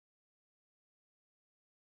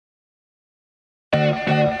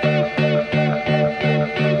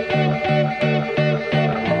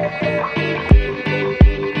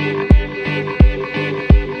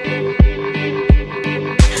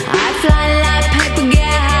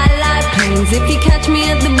planes. If you catch me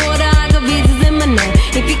at the border, I got visas in my name.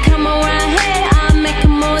 If you come around here, I'll make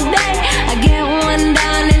them all day. I get one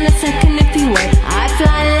down in a second if you wait. I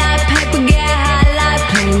fly like paper, get high like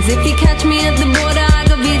planes. If you catch me at the border, I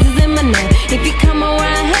got visas in my name. If you come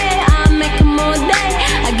around here, I'll make them all day.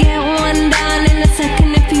 I get one down in a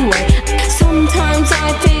second if you wait. Sometimes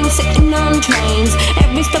I think sitting on trains,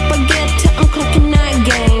 every step I get to, I'm clocking that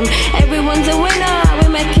game. Everyone's a winner,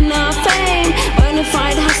 we're making our fame.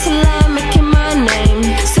 Bonafide hustler, making my name.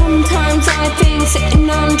 Sometimes I think sitting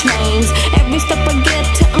on trains, every step I get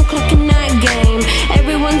to, I'm clocking that game.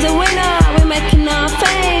 Everyone's a winner, we're making our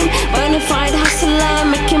fame. Bonafide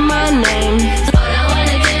hustler, making my name.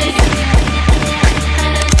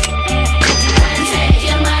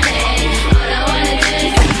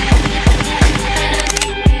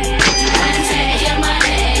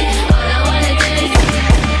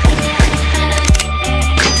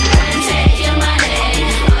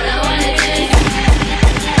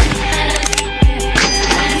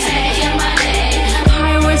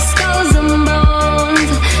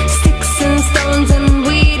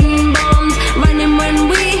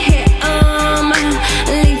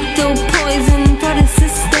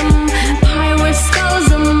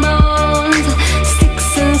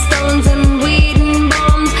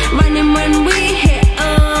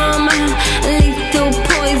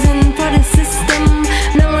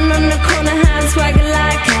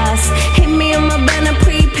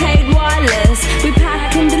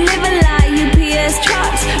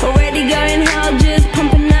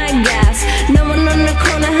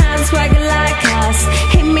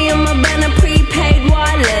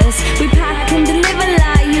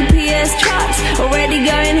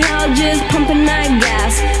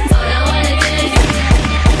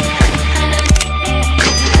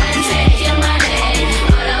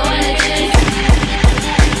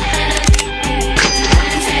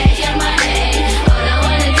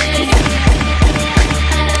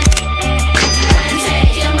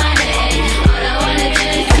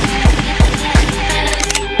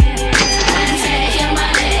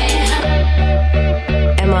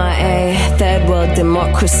 M.I.A, third world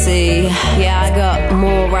democracy. Yeah, I got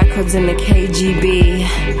more records than the KGB.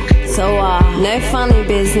 So no funny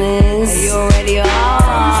business. You already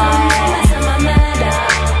are.